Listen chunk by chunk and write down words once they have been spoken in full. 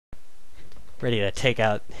Ready to take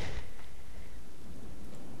out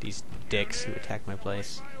these dicks who attack my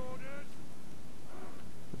place.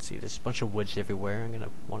 Let's see, there's a bunch of woods everywhere. I'm gonna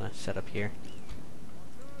want to set up here.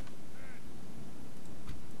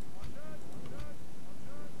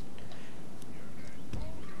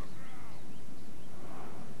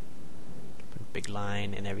 Put a big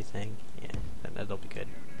line and everything. Yeah, that'll be good.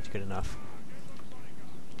 It's good enough.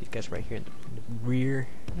 These guys right here in the rear.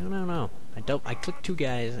 No. I clicked two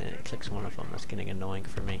guys and it clicks one of them. That's getting annoying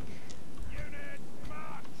for me.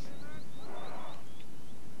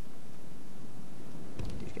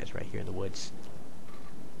 These guys right here in the woods.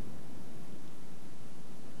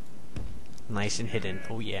 Nice and hidden.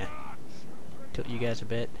 Oh yeah. Tilt you guys a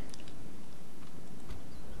bit.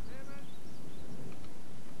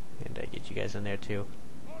 And get you guys in there too.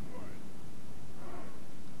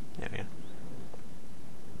 There we go.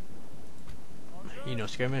 You know,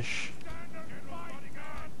 skirmish.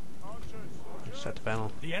 Start the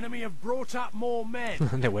battle. The enemy have brought up more men.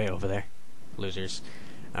 They're way over there. Losers.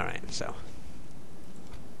 Alright, so.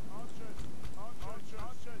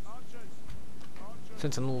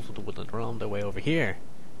 Sentinels of the Woodland Realm, they're way over here.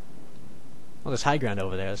 Well, there's high ground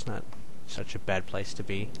over there. That's not such a bad place to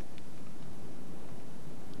be.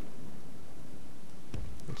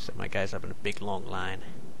 Let's set my guys up in a big long line.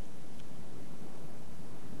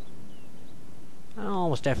 I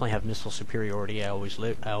almost definitely have missile superiority. I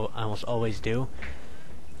almost always do.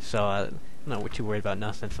 So I'm not too worried about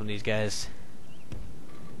nothing from these guys.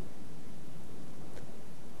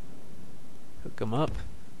 Hook them up.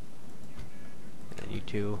 And you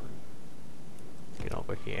two get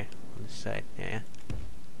over here on this side. Yeah.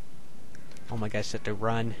 All my guys set to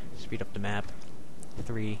run. Speed up the map.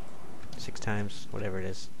 3, 6 times, whatever it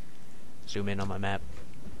is. Zoom in on my map.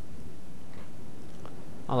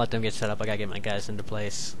 I'll let them get set up. I gotta get my guys into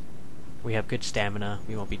place. We have good stamina.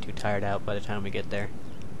 We won't be too tired out by the time we get there.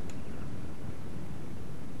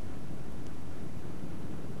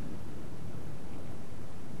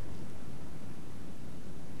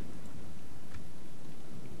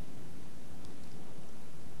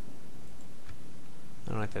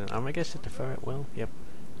 I don't like that. I guess at the far well. Yep,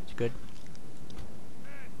 it's good.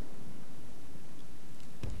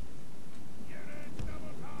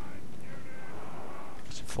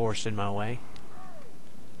 Force in my way.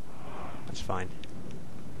 That's fine.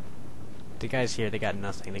 The guys here, they got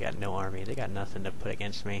nothing. They got no army. They got nothing to put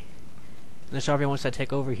against me. And this army, once I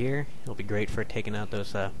take over here, it'll be great for taking out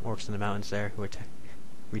those orcs in the mountains there who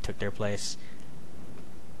retook their place.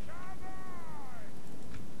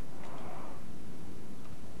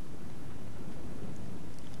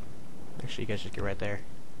 Actually, you guys just get right there.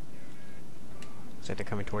 Looks like they're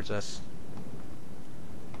coming towards us.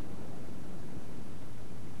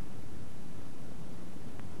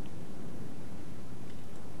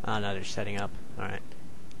 Oh no, they're setting up. Alright.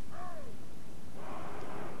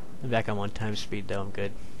 I'm back on 1 times speed though, I'm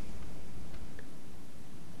good.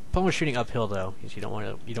 Problem with shooting uphill though, is you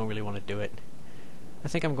don't really want to do it. I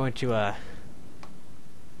think I'm going to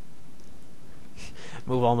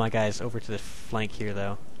move all my guys over to the flank here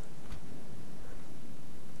though.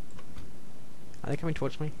 Are they coming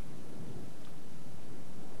towards me?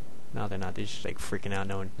 No, they're not. They're just like freaking out,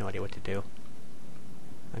 no idea what to do.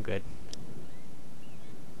 I'm good.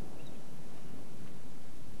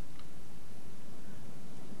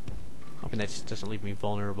 Hoping that just doesn't leave me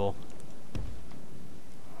vulnerable.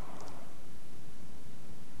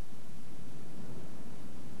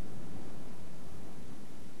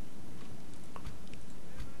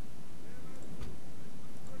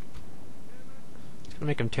 It's gonna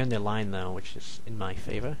make them turn their line though, which is in my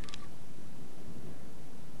favor.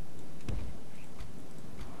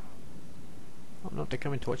 Oh no, they're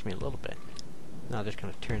coming towards me a little bit. No, they're just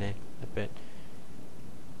gonna turn in a bit.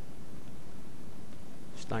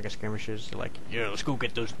 Snaga skirmishers, they're like, yeah, let's go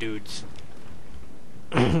get those dudes.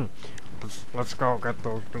 let's go get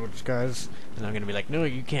those dudes, guys. And I'm gonna be like, no,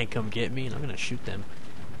 you can't come get me, and I'm gonna shoot them.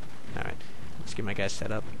 Alright, let's get my guys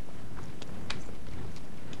set up.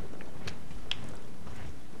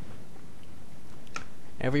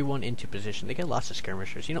 Everyone into position. They get lots of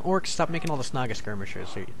skirmishers. You know, orcs, stop making all the Snaga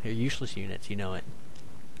skirmishers. They're useless units, you know it.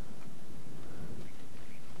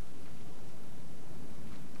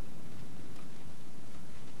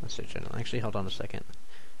 Actually, hold on a second.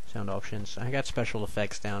 Sound options. I got special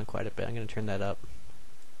effects down quite a bit. I'm going to turn that up.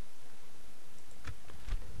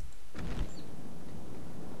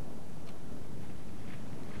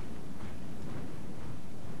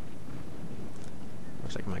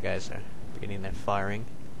 Looks like my guys are beginning their firing.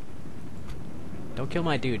 Don't kill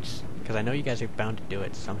my dudes, because I know you guys are bound to do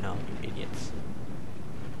it somehow, you idiots.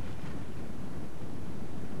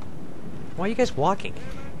 Why are you guys walking?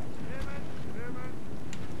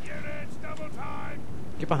 Units, double time.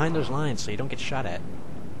 Get behind those lines so you don't get shot at.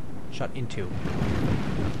 Shot into.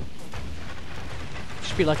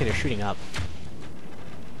 Just be lucky they're shooting up.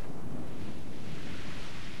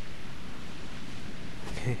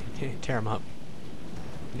 Tear them up.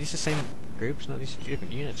 Are these the same groups? No, these are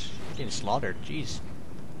different units. They're getting slaughtered. Jeez.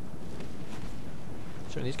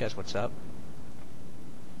 So these guys, what's up?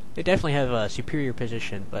 They definitely have a superior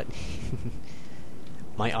position, but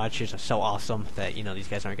my archers are so awesome that, you know, these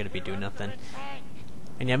guys aren't going to be doing nothing.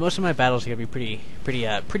 And yeah, most of my battles are going to be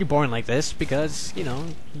pretty boring like this because, you know,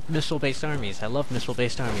 missile-based armies. I love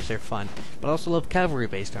missile-based armies. They're fun. But I also love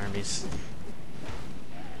cavalry-based armies.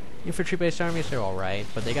 Infantry-based armies, they're alright,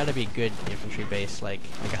 but they gotta be good infantry-based, like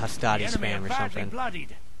a Hastati spam or something.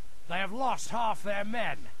 Bloodied. They have lost half their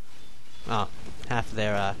men. Oh, half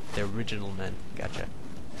their original men. Gotcha.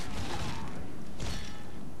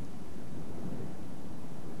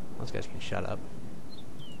 Those guys can shut up.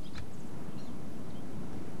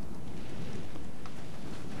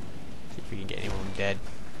 See if we can get anyone dead.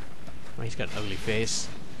 Oh, he's got an ugly face.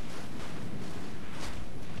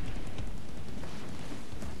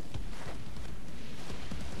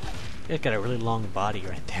 He's got a really long body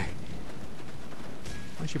right there.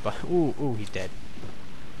 Why don't you ooh, he's dead.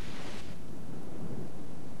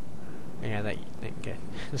 Yeah, that guy,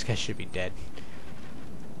 this guy should be dead.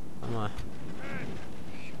 I'm gonna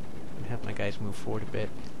have my guys move forward a bit.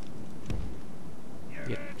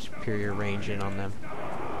 Get superior range in on them.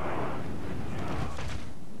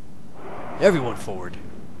 Everyone forward.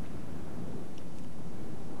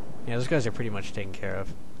 Yeah, those guys are pretty much taken care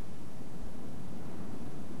of.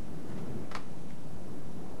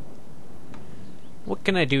 What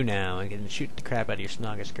can I do now? I can shoot the crap out of your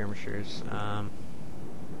Snaga skirmishers.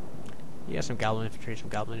 You got some goblin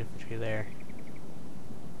infantry there.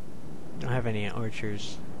 Don't have any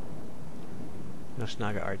archers. No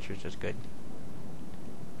Snaga archers, that's good.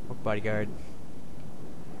 Orc bodyguard.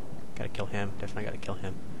 Gotta kill him, definitely gotta kill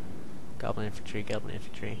him. Goblin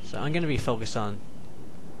infantry. So I'm gonna be focused on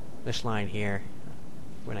this line here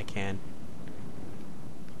when I can.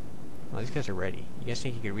 Oh, these guys are ready. You guys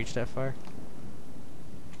think you could reach that far?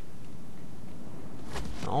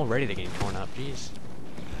 Already they're getting torn up, jeez.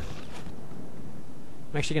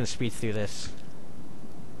 I'm actually gonna speed through this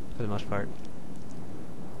for the most part.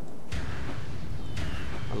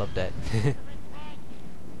 I love that.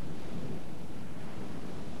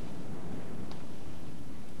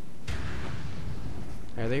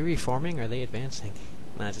 Are they reforming or are they advancing?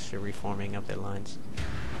 Nah, just they're reforming up their lines.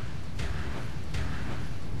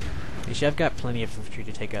 You see, I've got plenty of infantry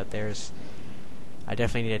to take out theirs. I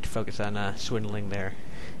definitely needed to focus on swindling their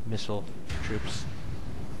missile troops.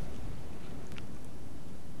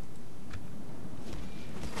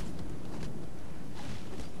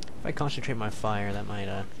 If I concentrate my fire, that might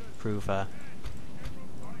prove a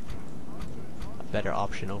better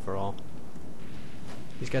option overall.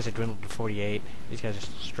 These guys are dwindled to 48. These guys are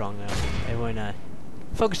still strong though. Everyone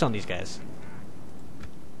focus on these guys.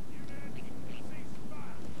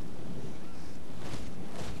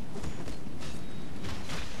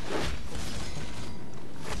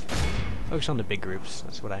 Focus on the big groups.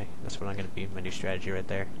 That's what I'm gonna be my new strategy right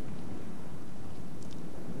there.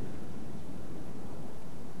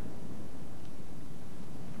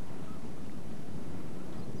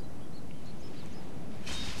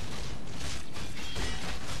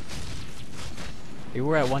 They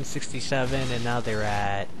were at 167 and now they're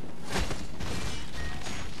at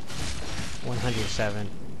 107.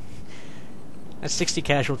 That's 60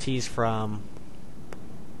 casualties from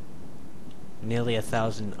nearly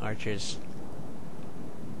 1,000 archers.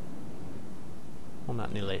 Well,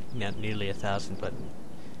 not nearly 1,000, but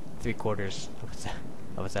 3/4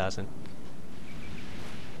 of 1,000.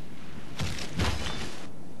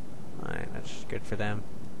 Alright, that's good for them.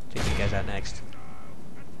 Take you guys out next.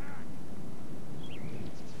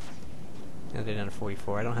 Now they're down to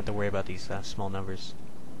 44. I don't have to worry about these small numbers.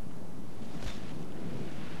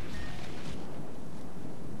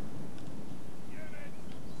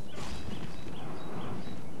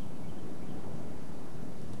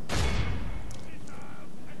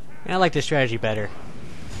 I like this strategy better.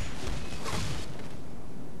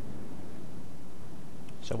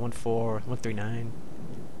 So 139.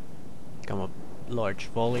 Come up, large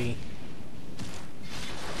volley.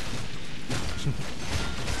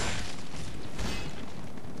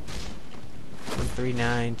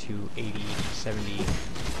 139 to 80, 70.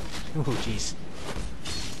 Ooh, jeez.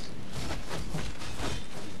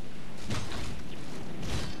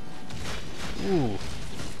 Ooh,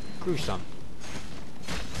 gruesome.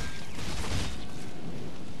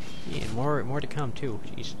 Gee, and more to come too.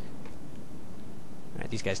 Jeez. Alright,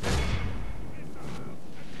 these guys know.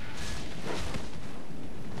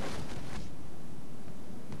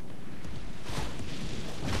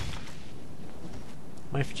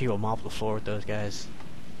 My infantry will mop the floor with those guys.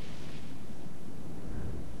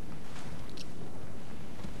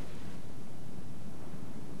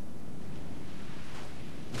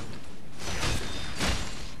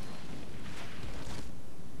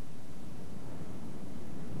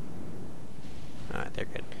 Alright, they're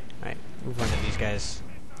good. Alright, move on to these guys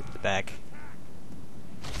at the back.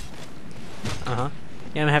 Yeah,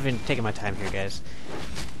 I'm taking my time here, guys.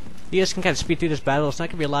 You guys can kind of speed through this battle. It's not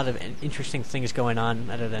going to be a lot of interesting things going on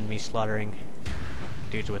other than me slaughtering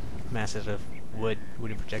dudes with masses of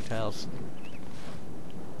wooden projectiles.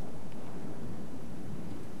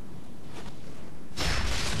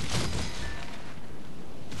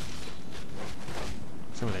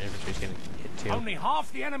 Some of the infantry's getting hit too. Only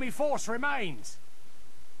half the enemy force remains.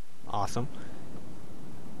 Awesome.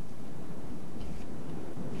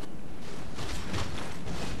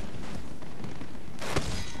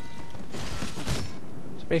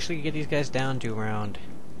 So basically get these guys down to around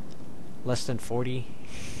less than 40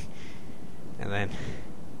 and then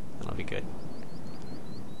that'll be good.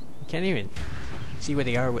 You can't even see where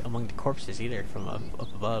they are among the corpses either from up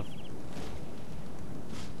above.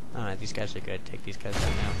 Alright, these guys are good. Take these guys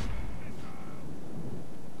down now.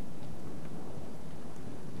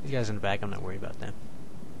 These guys in the back, I'm not worried about them.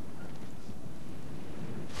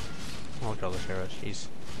 Oh, look at all those arrows. Jeez.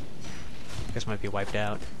 Guess might be wiped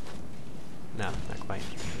out. No, not quite.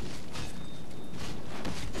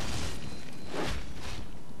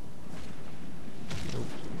 Nope.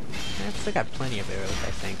 I've still got plenty of arrows,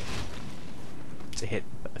 I think, to hit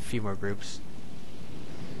a few more groups.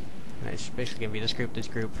 Right, it's basically gonna be this group.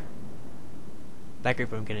 That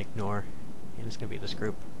group I'm gonna ignore, and it's gonna be this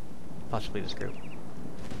group. Possibly this group.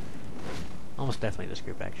 Almost definitely this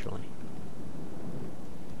group, actually.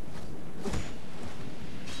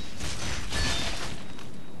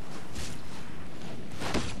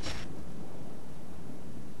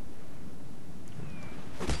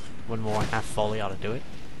 One more half volley ought to do it.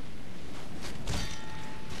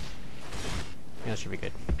 Yeah, that should be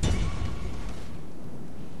good.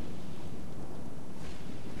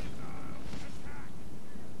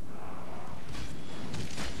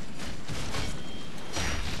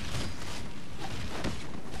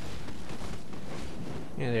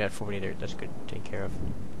 Yeah, they got 40 there. That's good. Taken care of.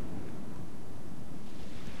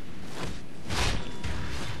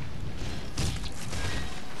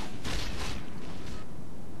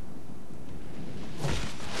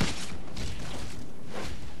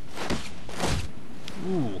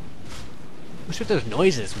 Ooh. What's with those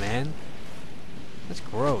noises, man? That's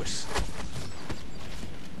gross.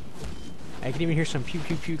 I can even hear some pew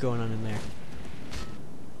pew pew going on in there.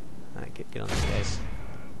 Alright, get on these guys.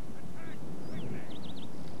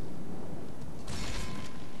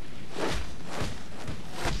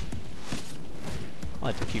 I'll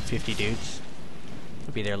let them keep 50 dudes.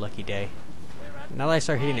 It'll be their lucky day. Now that I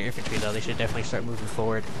start hitting their infantry, though, they should definitely start moving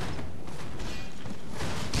forward.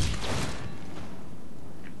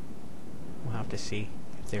 We'll have to see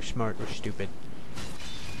if they're smart or stupid.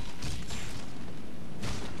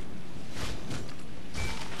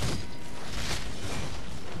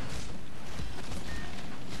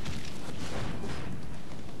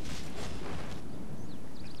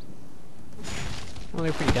 Well,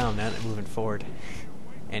 they're pretty down now. They're moving forward.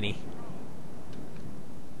 Right,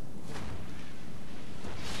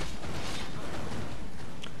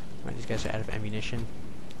 these guys are out of ammunition.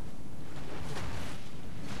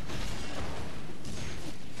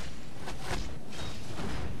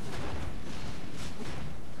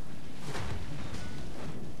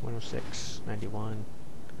 .106, 91.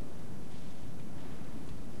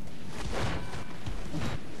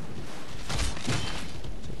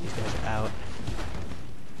 So these guys are out.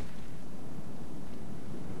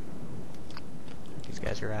 These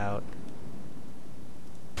guys are out.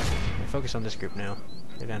 Focus on this group now.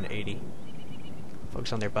 They're down to 80.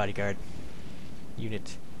 Focus on their bodyguard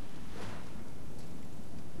unit.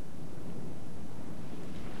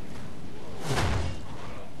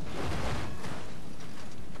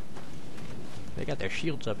 They got their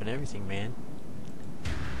shields up and everything, man.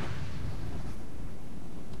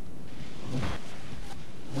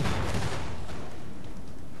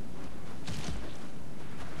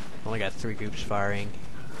 Only got 3 groups firing.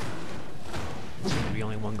 Seems to be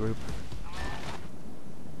only one group.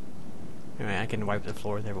 Anyway, I can wipe the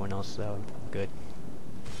floor with everyone else, so I'm good.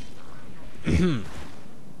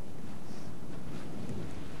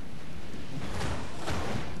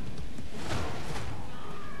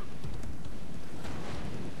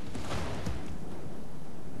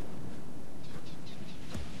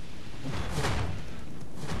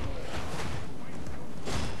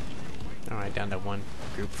 Right down to one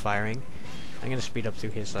group firing. I'm gonna speed up through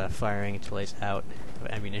his firing until he's out of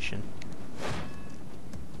ammunition.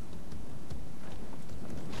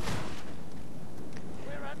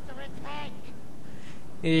 We're under attack.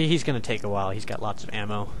 He's gonna take a while. He's got lots of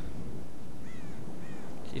ammo.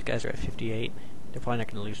 These guys are at 58. They're probably not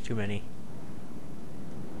gonna lose too many.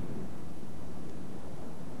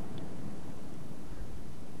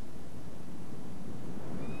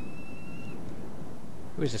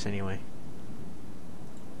 Who is this anyway?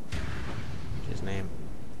 What's his name?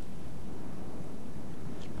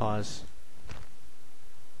 Just pause.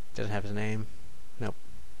 Doesn't have his name. Nope.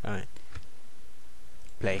 Alright.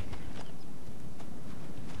 Play.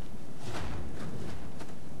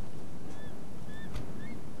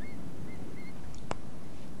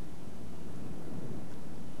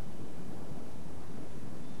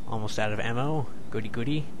 Almost out of ammo. Goody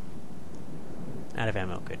goody. Out of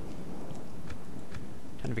ammo. Good.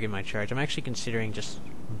 Time to begin my charge. I'm actually considering just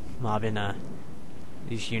mobbing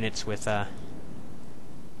these units with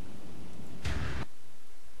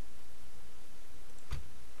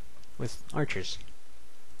archers.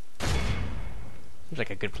 Seems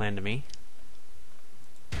like a good plan to me.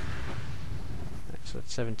 Alright, so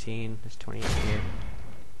it's 17. There's 28 here.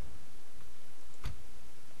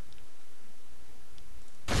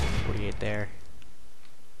 48 there.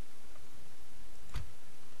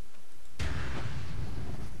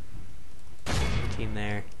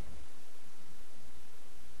 There.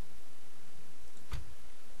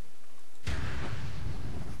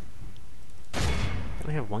 Can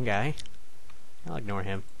I have one guy? I'll ignore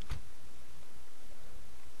him.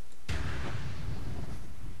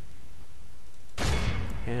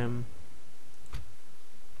 Him.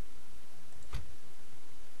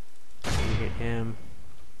 You hit him.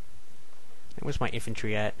 And where's my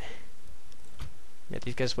infantry at? Got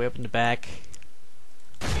these guys way up in the back.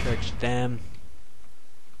 Charge them.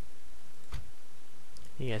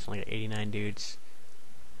 You guys only got 89 dudes.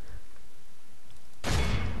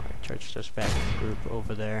 Alright, charge this back group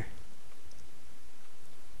over there.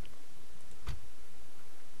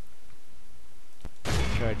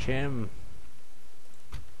 Charge him.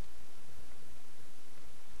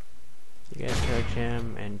 You guys charge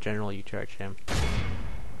him, and General, you charge him.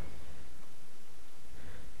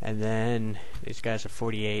 And then these guys are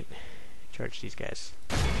 48. Charge these guys.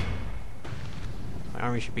 My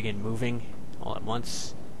army should begin moving all at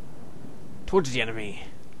once towards the enemy,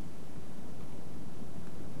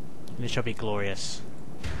 and it shall be glorious,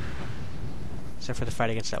 except for the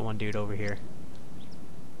fight against that one dude over here.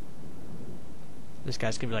 This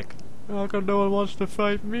guy's gonna be like, how come no one wants to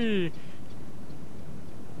fight me? I'm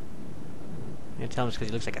gonna tell him it's because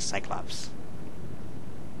he looks like a cyclops.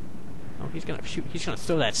 Oh, he's gonna shoot. He's gonna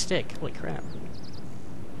throw that stick. Holy crap.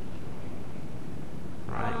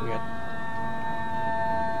 Alright, we got...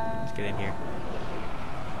 Let's get in here.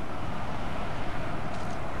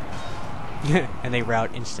 And they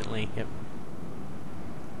rout instantly. Yep.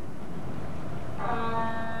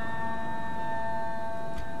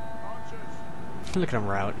 Look at them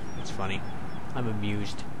rout. It's funny. I'm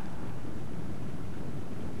amused.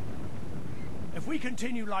 If we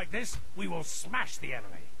continue like this, we will smash the enemy.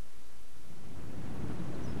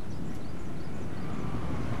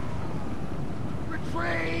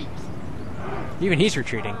 Retreat! Even he's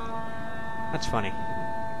retreating. That's funny.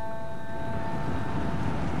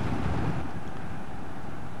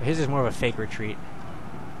 His is more of a fake retreat.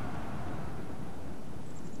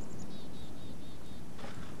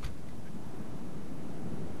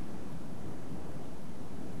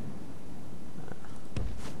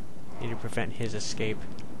 Need to prevent his escape.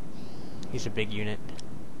 He's a big unit.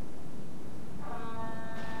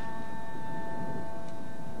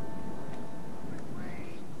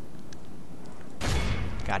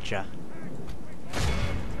 Gotcha.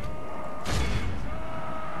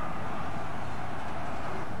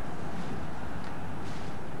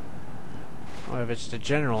 Well, if it's the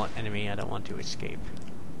general enemy, I don't want to escape.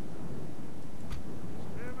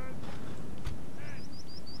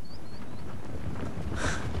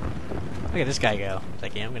 Look at this guy go. It's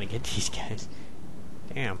like, yeah, I'm gonna get these guys.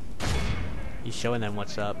 Damn. He's showing them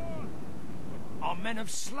what's up. Our men have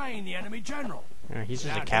slain the enemy general. He's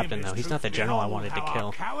just a captain, though. He's not the general I wanted to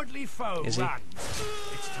kill. Cowardly foe Is he? runs.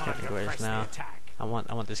 It's time Captain to Gordon press the now. attack. I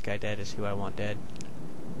want this guy dead. Is who I want dead.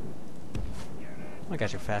 My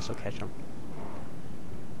guys are fast. I'll catch them.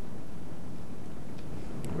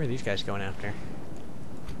 Where are these guys going after?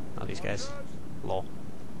 Oh, these guys. Lol.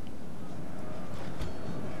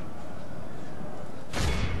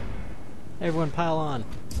 Everyone pile on.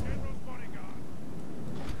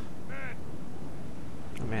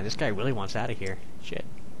 Oh man, this guy really wants out of here. Shit.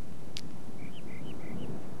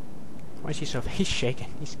 Why is he so... He's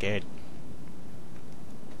shaking. He's scared.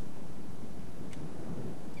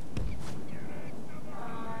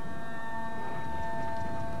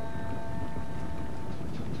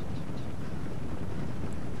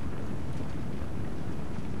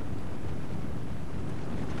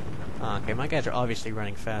 Okay, my guys are obviously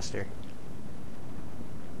running faster.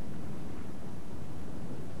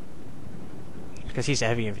 Because he's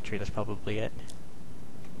heavy infantry, that's probably it.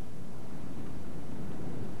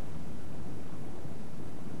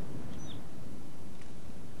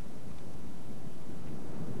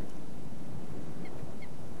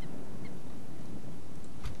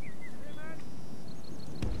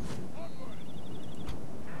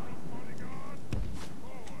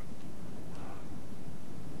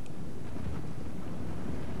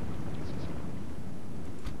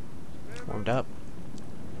 Warmed up.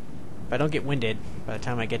 If I don't get winded by the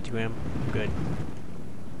time I get to him, I'm good.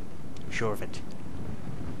 I'm sure of it.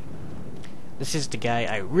 This is the guy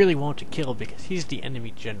I really want to kill because he's the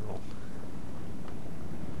enemy general.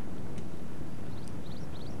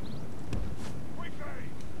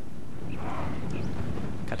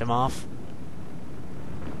 Cut him off.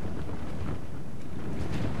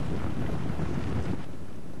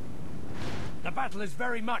 The battle is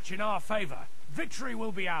very much in our favor. Victory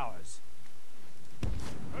will be ours.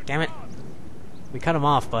 Damn it. We cut him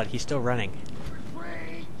off, but he's still running.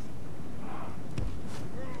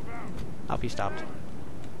 Oh, he stopped.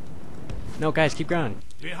 No, guys, keep going.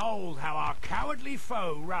 Behold how our cowardly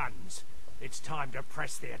foe runs. It's time to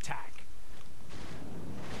press the attack.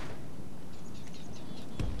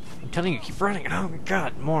 I'm telling you, keep running. Oh my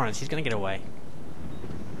god, morons, he's gonna get away.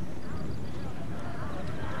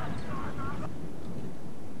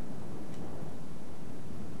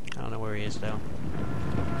 I don't know where he is, though.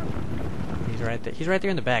 He's right there. He's right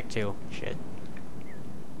there in the back, too. Shit.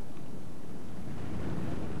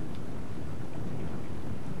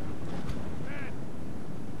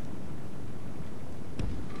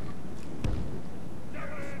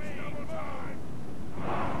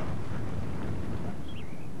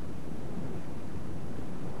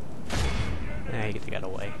 Nah, he got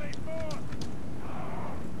away.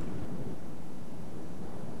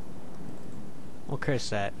 We'll curse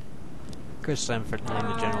that. Curse them for letting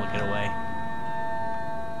the general get away.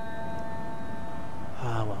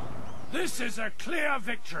 Ah, well. This is a clear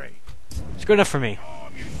victory. It's good enough for me. Oh,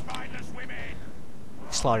 you spineless women.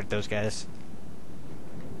 Slaughtered those guys.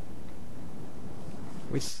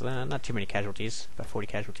 With not too many casualties. About 40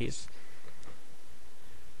 casualties.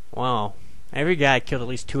 Wow. Every guy killed at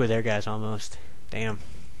least 2 of their guys almost. Damn.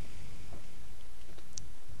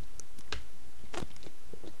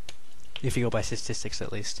 If you go by statistics,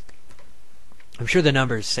 at least. I'm sure the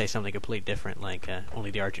numbers say something completely different, like only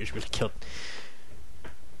the archers really killed